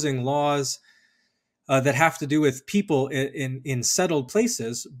composing laws that have to do with people in settled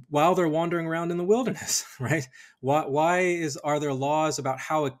places while they're wandering around in the wilderness? Right? Why are there laws about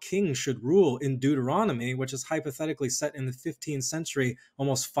how a king should rule in Deuteronomy, which is hypothetically set in the 15th century,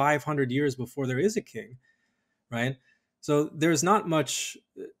 almost 500 years before there is a king? Right? So there's not much.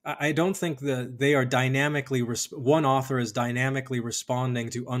 I don't think that they are one author is dynamically responding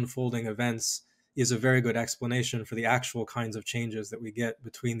to unfolding events is a very good explanation for the actual kinds of changes that we get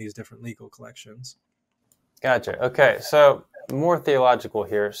between these different legal collections. Gotcha. Okay, so more theological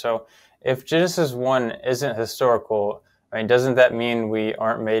here. So if Genesis 1 isn't historical, I mean, doesn't that mean we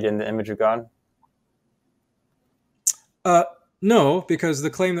aren't made in the image of God? No, because the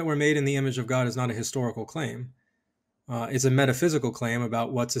claim that we're made in the image of God is not a historical claim. It's a metaphysical claim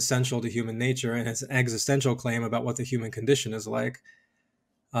about what's essential to human nature, and it's an existential claim about what the human condition is like.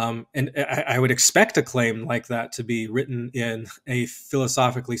 And I would expect a claim like that to be written in a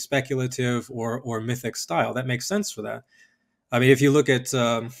philosophically speculative or mythic style. That makes sense for that. I mean, if you look at,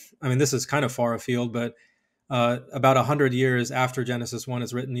 this is kind of far afield, but about 100 years after Genesis 1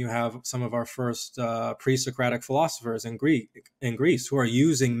 is written, you have some of our first pre-Socratic philosophers in Greece who are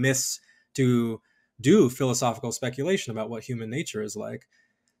using myths to do philosophical speculation about what human nature is like.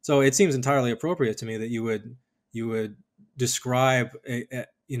 So it seems entirely appropriate to me that you would describe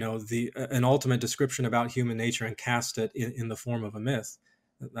an ultimate description about human nature and cast it in the form of a myth.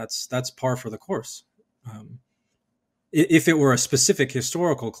 That's par for the course. If it were a specific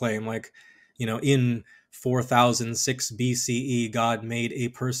historical claim, like, in 4006 BCE, God made a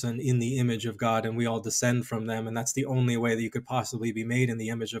person in the image of God and we all descend from them, and that's the only way that you could possibly be made in the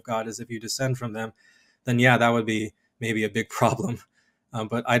image of God is if you descend from them, then yeah, that would be maybe a big problem.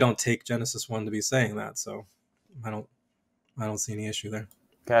 But I don't take Genesis 1 to be saying that, so I don't see any issue there.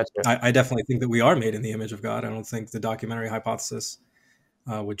 Gotcha. I definitely think that we are made in the image of God. I don't think the documentary hypothesis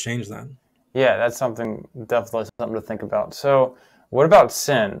would change that. Yeah, that's definitely something to think about. So what about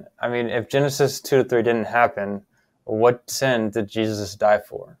sin? I mean, if Genesis 2 to 3 didn't happen, what sin did Jesus die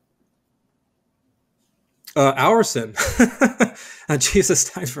for? Our sin.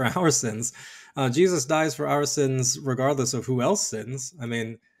 Jesus died for our sins. Jesus dies for our sins regardless of who else sins. I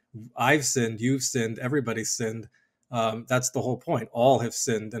mean, I've sinned, you've sinned, everybody's sinned. That's the whole point. All have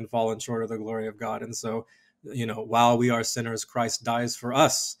sinned and fallen short of the glory of God. And so, while we are sinners, Christ dies for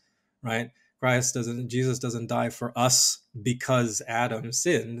us, right? Jesus doesn't die for us because Adam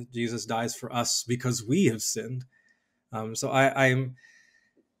sinned. Jesus dies for us because we have sinned. So in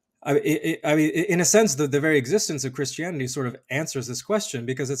a sense, the very existence of Christianity sort of answers this question,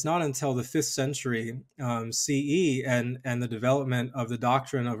 because it's not until the 5th century CE and the development of the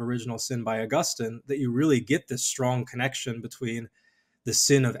doctrine of original sin by Augustine that you really get this strong connection between the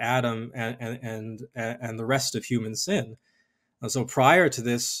sin of Adam and the rest of human sin. So prior to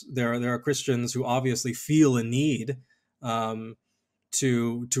this, there are Christians who obviously feel a need to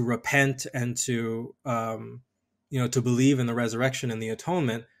repent and to believe in the resurrection and the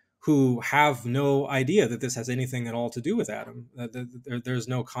atonement, who have no idea that this has anything at all to do with Adam. There's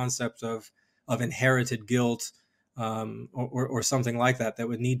no concept of inherited guilt or something like that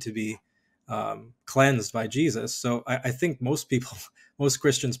would need to be cleansed by Jesus. So I think most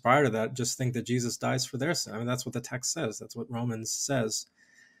Christians prior to that just think that Jesus dies for their sin. I mean, that's what the text says. That's what Romans says.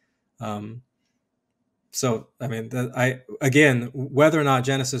 So, I mean, again, whether or not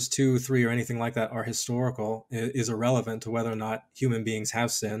Genesis 2, 3, or anything like that are historical is irrelevant to whether or not human beings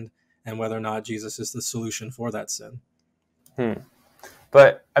have sinned and whether or not Jesus is the solution for that sin.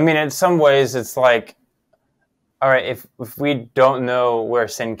 But I mean, in some ways, it's like, all right, if we don't know where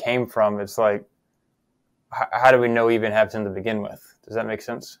sin came from, it's like, how do we know we even have sin to begin with? Does that make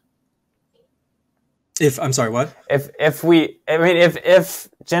sense? I'm sorry, what? If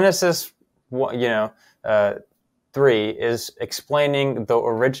Genesis, 3 is explaining the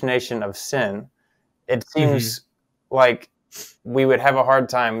origination of sin, it seems like we would have a hard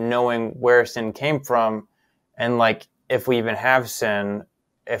time knowing where sin came from, and like if we even have sin,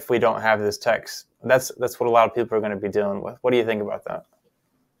 if we don't have this text. That's what a lot of people are going to be dealing with. What do you think about that?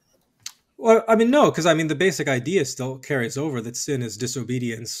 Well, I mean, no, because I mean the basic idea still carries over that sin is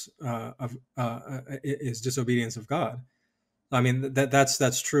disobedience of God. I mean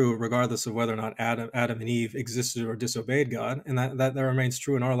that's true regardless of whether or not Adam and Eve existed or disobeyed God, and that remains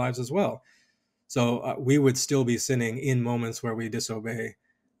true in our lives as well. So we would still be sinning in moments where we disobey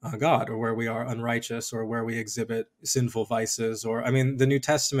God, or where we are unrighteous, or where we exhibit sinful vices. Or, I mean, the New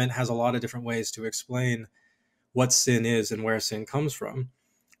Testament has a lot of different ways to explain what sin is and where sin comes from.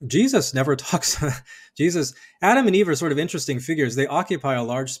 Jesus never talks. Adam and Eve are sort of interesting figures. They occupy a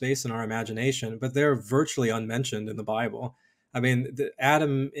large space in our imagination, but they're virtually unmentioned in the Bible. I mean,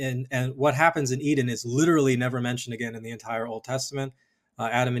 Adam and what happens in Eden is literally never mentioned again in the entire Old Testament.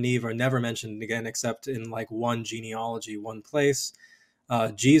 Adam and Eve are never mentioned again except in like one genealogy, one place.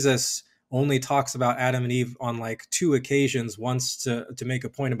 Jesus only talks about Adam and Eve on like 2 occasions, once to make a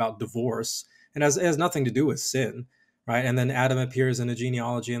point about divorce, and it has nothing to do with sin, right? And then Adam appears in a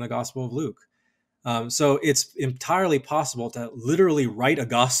genealogy in the Gospel of Luke. So it's entirely possible to literally write a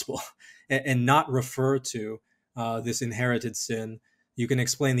gospel and not refer to this inherited sin. You can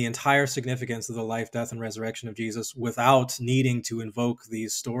explain the entire significance of the life, death, and resurrection of Jesus without needing to invoke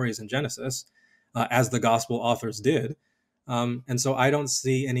these stories in Genesis, as the gospel authors did. And so I don't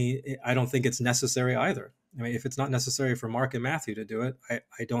think it's necessary either. I mean, if it's not necessary for Mark and Matthew to do it, I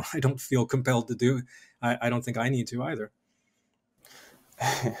don't feel compelled to do it. I don't think I need to either.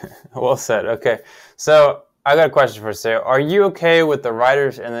 Well said. Okay. So I got a question for you. So are you okay with the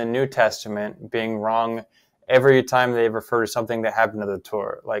writers in the New Testament being wrong every time they refer to something that happened to the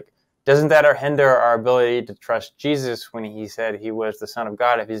Torah? Like, doesn't that hinder our ability to trust Jesus when he said he was the Son of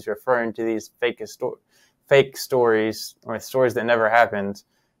God, if he's referring to these fake stories or stories that never happened,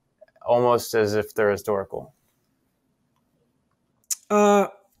 almost as if they're historical?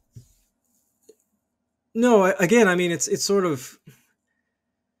 No, again, I mean, it's sort of,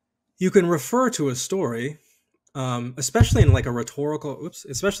 you can refer to a story, especially in like a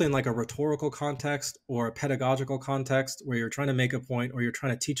rhetorical context or a pedagogical context where you're trying to make a point or you're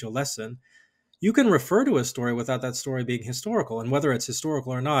trying to teach a lesson. You can refer to a story without that story being historical, and whether it's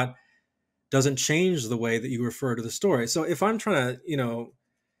historical or not doesn't change the way that you refer to the story. So if I'm trying to,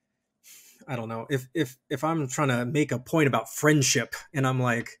 I don't know, if I'm trying to make a point about friendship and I'm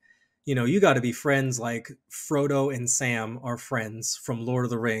like, you got to be friends like Frodo and Sam are friends from Lord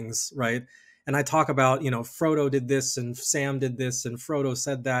of the Rings, right? And I talk about, Frodo did this and Sam did this and Frodo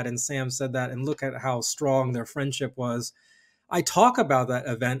said that and Sam said that, and look at how strong their friendship was. I talk about that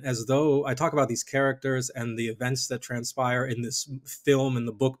event as though I talk about these characters and the events that transpire in this film and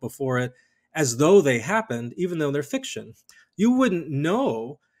the book before it as though they happened, even though they're fiction. You wouldn't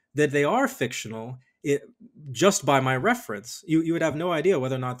know that they are fictional just by my reference. You would have no idea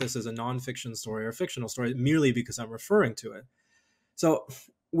whether or not this is a nonfiction story or a fictional story merely because I'm referring to it. So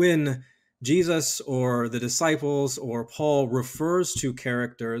when Jesus or the disciples or Paul refers to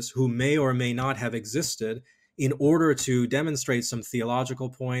characters who may or may not have existed in order to demonstrate some theological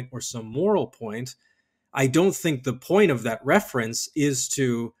point or some moral point, I don't think the point of that reference is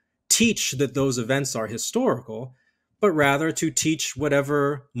to teach that those events are historical, but rather to teach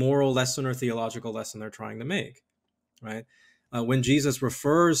whatever moral lesson or theological lesson they're trying to make, right? When Jesus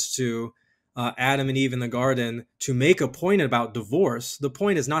refers to Adam and Eve in the garden to make a point about divorce, the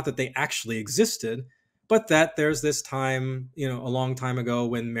point is not that they actually existed, but that there's this time, a long time ago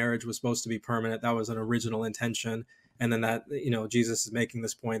when marriage was supposed to be permanent. That was an original intention. And then that, Jesus is making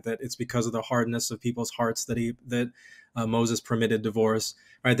this point that it's because of the hardness of people's hearts that Moses permitted divorce,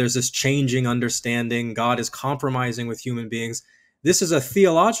 right? There's this changing understanding. God is compromising with human beings. This is a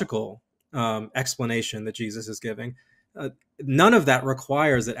theological explanation that Jesus is giving. None of that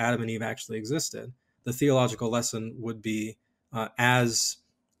requires that Adam and Eve actually existed. The theological lesson would be as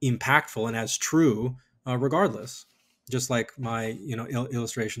impactful and as true regardless. Just like my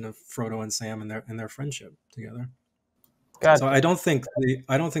illustration of Frodo and Sam and their friendship together. So Gotcha. I don't think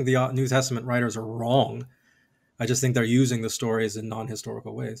the New Testament writers are wrong. I just think they're using the stories in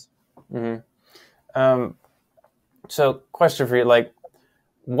non-historical ways. Hmm. Um, so, question for you: like,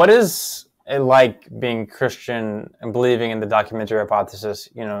 what is it like being Christian and believing in the documentary hypothesis?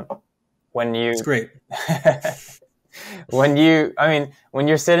 You know, when It's you, great. I mean, when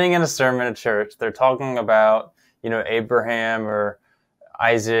you're sitting in a sermon at church, they're talking about, Abraham or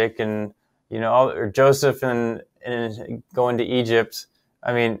Isaac and, or Joseph and going to Egypt.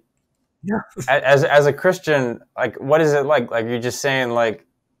 I mean, Yeah. as a Christian, like, what is it like? Like, you're just saying like,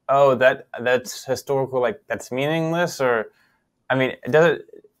 oh, that's historical, like that's meaningless, or I mean,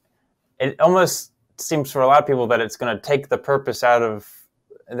 it almost seems for a lot of people that it's going to take the purpose out of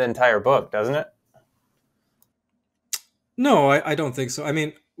the entire book, doesn't it? No, I don't think so. I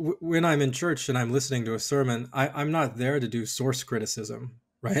mean, when I'm in church and I'm listening to a sermon, I'm not there to do source criticism,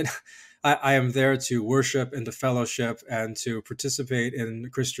 right? I am there to worship and to fellowship and to participate in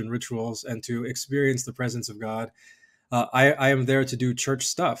Christian rituals and to experience the presence of God. I am there to do church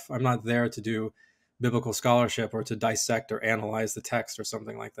stuff. I'm not there to do biblical scholarship or to dissect or analyze the text or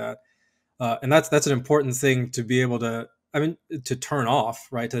something like that. And that's an important thing to be able to, I mean, to turn off,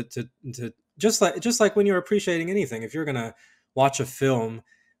 right? To just like when you're appreciating anything, if you're gonna watch a film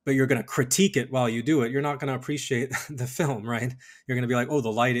but you're going to critique it while you do it, you're not going to appreciate the film, right? You're going to be like, oh,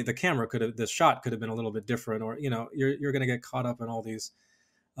 the lighting, the camera could have, the shot could have been a little bit different, or you're going to get caught up in all these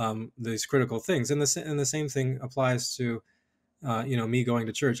critical things. And the same thing applies to me going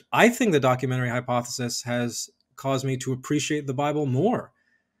to church. I think the documentary hypothesis has caused me to appreciate the Bible more.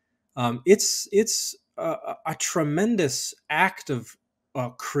 It's a tremendous act of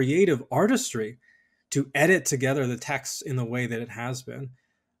creative artistry to edit together the text in the way that it has been.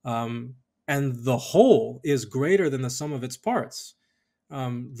 And the whole is greater than the sum of its parts.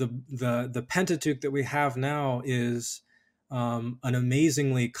 The Pentateuch that we have now is an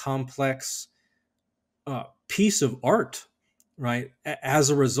amazingly complex piece of art, right?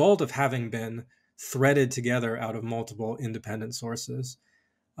 As a result of having been threaded together out of multiple independent sources.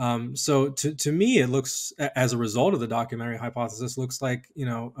 So to me, it looks, as a result of the documentary hypothesis, looks like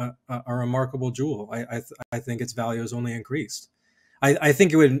a remarkable jewel. I think its value has only increased. I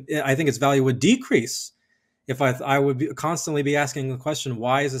think its value would decrease if I would constantly be asking the question,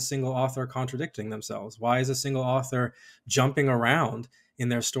 why is a single author contradicting themselves? Why is a single author jumping around in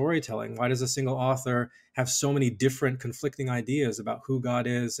their storytelling? Why does a single author have so many different conflicting ideas about who God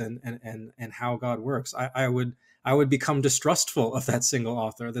is and how God works? I would become distrustful of that single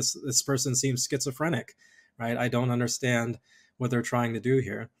author. This person seems schizophrenic, right? I don't understand what they're trying to do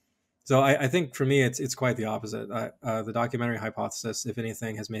here. So I think for me, it's quite the opposite. The documentary hypothesis, if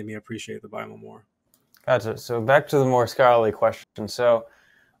anything, has made me appreciate the Bible more. Gotcha. So back to the more scholarly question. So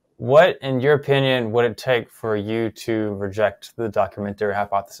what, in your opinion, would it take for you to reject the documentary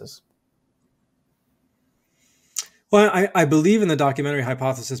hypothesis? Well, I believe in the documentary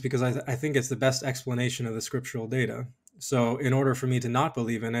hypothesis because I think it's the best explanation of the scriptural data. So in order for me to not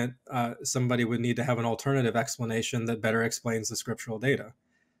believe in it, somebody would need to have an alternative explanation that better explains the scriptural data.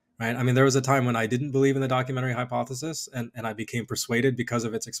 Right? I mean, there was a time when I didn't believe in the documentary hypothesis, and I became persuaded because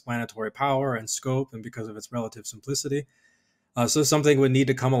of its explanatory power and scope and because of its relative simplicity. So something would need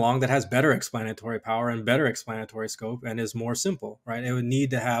to come along that has better explanatory power and better explanatory scope and is more simple, right? It would need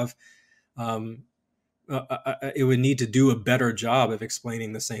to have, it would need to do a better job of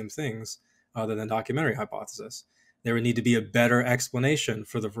explaining the same things other than documentary hypothesis. There would need to be a better explanation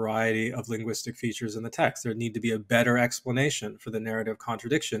for the variety of linguistic features in the text. There would need to be a better explanation for the narrative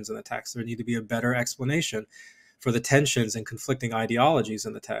contradictions in the text. There would need to be a better explanation for the tensions and conflicting ideologies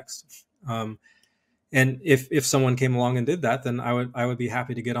in the text. And if someone came along and did that, then I would be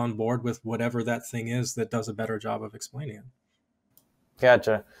happy to get on board with whatever that thing is that does a better job of explaining it.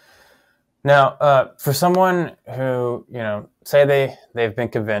 Gotcha. Now, for someone who, say they've been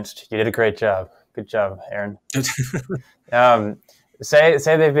convinced, you did a great job. Good job, Aaron. Say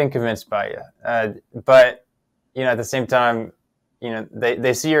they've been convinced by you, but at the same time,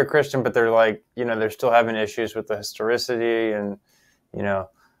 they see you're a Christian, but they're like, they're still having issues with the historicity and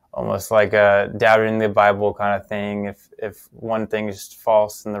almost like doubting the Bible kind of thing. If one thing is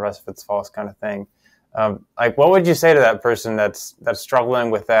false and the rest of it's false kind of thing. Like, what would you say to that person that's struggling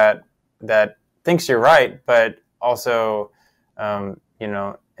with that thinks you're right, but also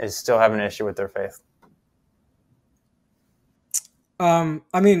is still having an issue with their faith? I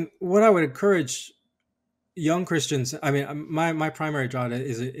mean, what I would encourage young Christians, I mean, my primary job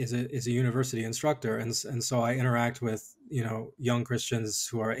is a university instructor, and so I interact with young Christians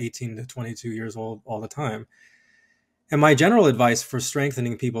who are 18 to 22 years old all the time. And my general advice for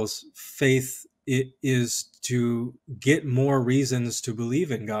strengthening people's faith it is to get more reasons to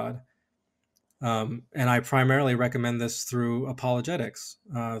believe in God. And I primarily recommend this through apologetics,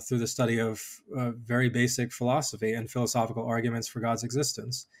 through the study of very basic philosophy and philosophical arguments for God's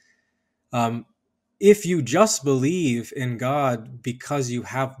existence. If you just believe in God because you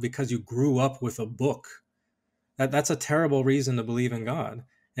grew up with a book, that's a terrible reason to believe in God.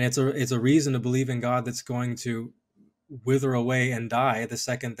 And it's a reason to believe in God that's going to wither away and die the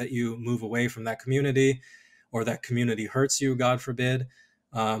second that you move away from that community, or that community hurts you, God forbid,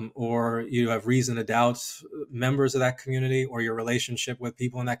 or you have reason to doubt members of that community, or your relationship with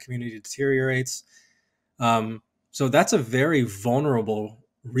people in that community deteriorates. So that's a very vulnerable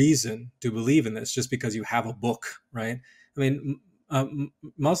reason to believe in this, just because you have a book, right? I mean,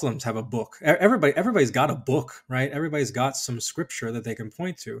 Muslims have a book. Everybody's got a book, right? Everybody's got some scripture that they can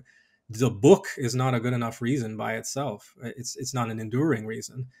point to. The book is not a good enough reason by itself. It's not an enduring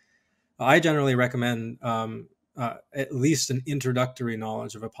reason. I generally recommend at least an introductory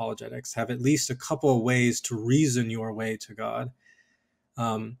knowledge of apologetics. Have at least a couple of ways to reason your way to God.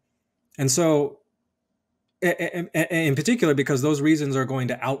 And so, in particular, because those reasons are going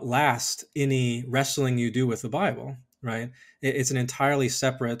to outlast any wrestling you do with the Bible, right? It's an entirely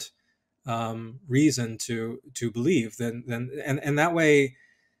separate reason to believe. And that way,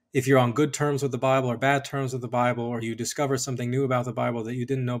 if you're on good terms with the Bible or bad terms with the Bible, or you discover something new about the Bible that you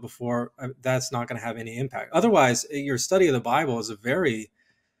didn't know before, that's not going to have any impact. Otherwise, your study of the Bible is a very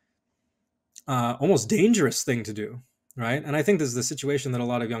almost dangerous thing to do, right? And I think this is the situation that a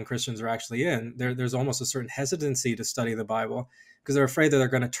lot of young Christians are actually in. There's almost a certain hesitancy to study the Bible because they're afraid that they're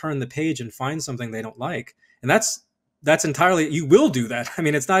going to turn the page and find something they don't like. And that's entirely, you will do that. I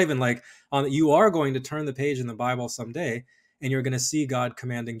mean, it's not even like you are going to turn the page in the Bible someday, and you're going to see God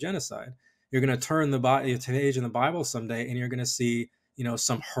commanding genocide. You're going to turn the page in the Bible someday, and you're going to see,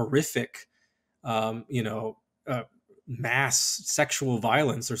 some horrific, mass sexual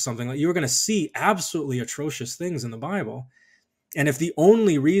violence or something. Like, you're going to see absolutely atrocious things in the Bible. And if the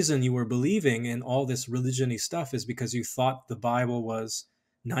only reason you were believing in all this religion-y stuff is because you thought the Bible was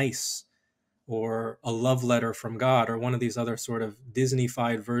nice, or a love letter from God, or one of these other sort of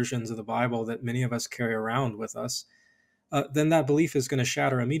Disney-fied versions of the Bible that many of us carry around with us, then that belief is going to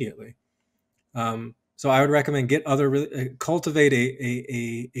shatter immediately. So I would recommend cultivate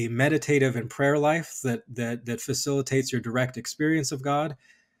a meditative and prayer life that facilitates your direct experience of God.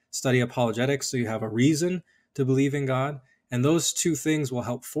 Study apologetics so you have a reason to believe in God, and those two things will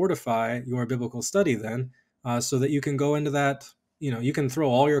help fortify your biblical study then, so that you can go into that. You can throw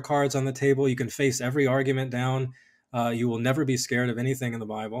all your cards on the table. You can face every argument down. You will never be scared of anything in the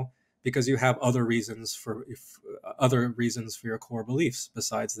Bible, because you have other reasons for your core beliefs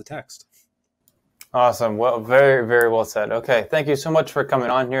besides the text. Awesome. Well, very, very well said. Okay. Thank you so much for coming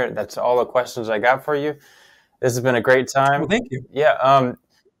on here. That's all the questions I got for you. This has been a great time. Well, thank you. Yeah.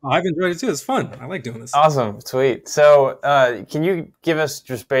 I've enjoyed it too. It's fun. I like doing this. Awesome. Sweet. So can you give us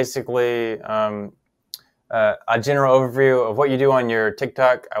just basically a general overview of what you do on your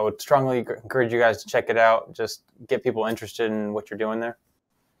TikTok? I would strongly encourage you guys to check it out. Just get people interested in what you're doing there.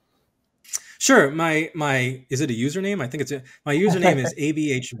 Sure. My is it a username? I think my username is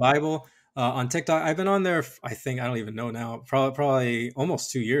ABH Bible on TikTok. I've been on there, I don't even know now, probably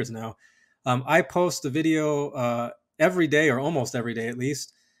almost 2 years now. I post a video every day, or almost every day at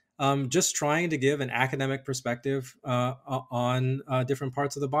least, just trying to give an academic perspective on different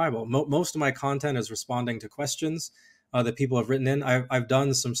parts of the Bible. Most of my content is responding to questions that people have written in. I've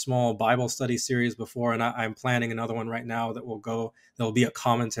done some small Bible study series before, and I'm planning another one right now that will be a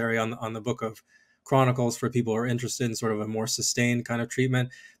commentary on the book of Chronicles for people who are interested in sort of a more sustained kind of treatment.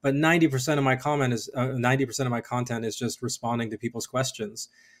 But 90% of my 90% of my content is just responding to people's questions.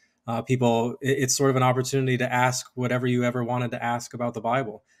 It's sort of an opportunity to ask whatever you ever wanted to ask about the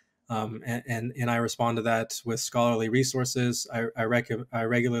Bible. And I respond to that with scholarly resources. I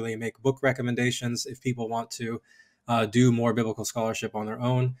regularly make book recommendations if people want to do more biblical scholarship on their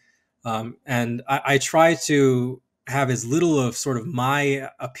own. And I try to have as little of sort of my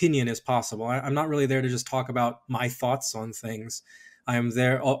opinion as possible. I'm not really there to just talk about my thoughts on things. I am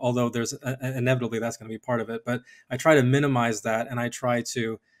there, although there's inevitably that's going to be part of it, but I try to minimize that, and I try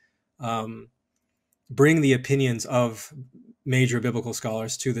to bring the opinions of major biblical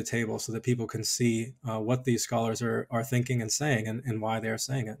scholars to the table so that people can see what these scholars are thinking and saying, and why they're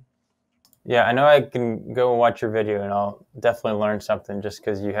saying it. Yeah, I know I can go and watch your video, and I'll definitely learn something just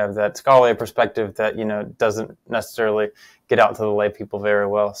because you have that scholarly perspective that, doesn't necessarily get out to the lay people very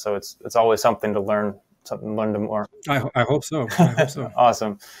well. So it's always something to learn more. I hope so. I hope so.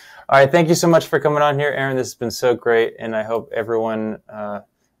 Awesome. All right. Thank you so much for coming on here, Aaron. This has been so great. And I hope everyone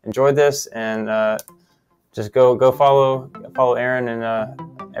enjoyed this, and just go follow Aaron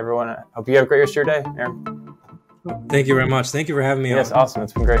and everyone. I hope you have a great rest of your day, Aaron. Thank you very much. Thank you for having me on. Yes, awesome.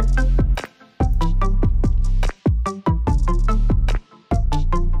 It's been great.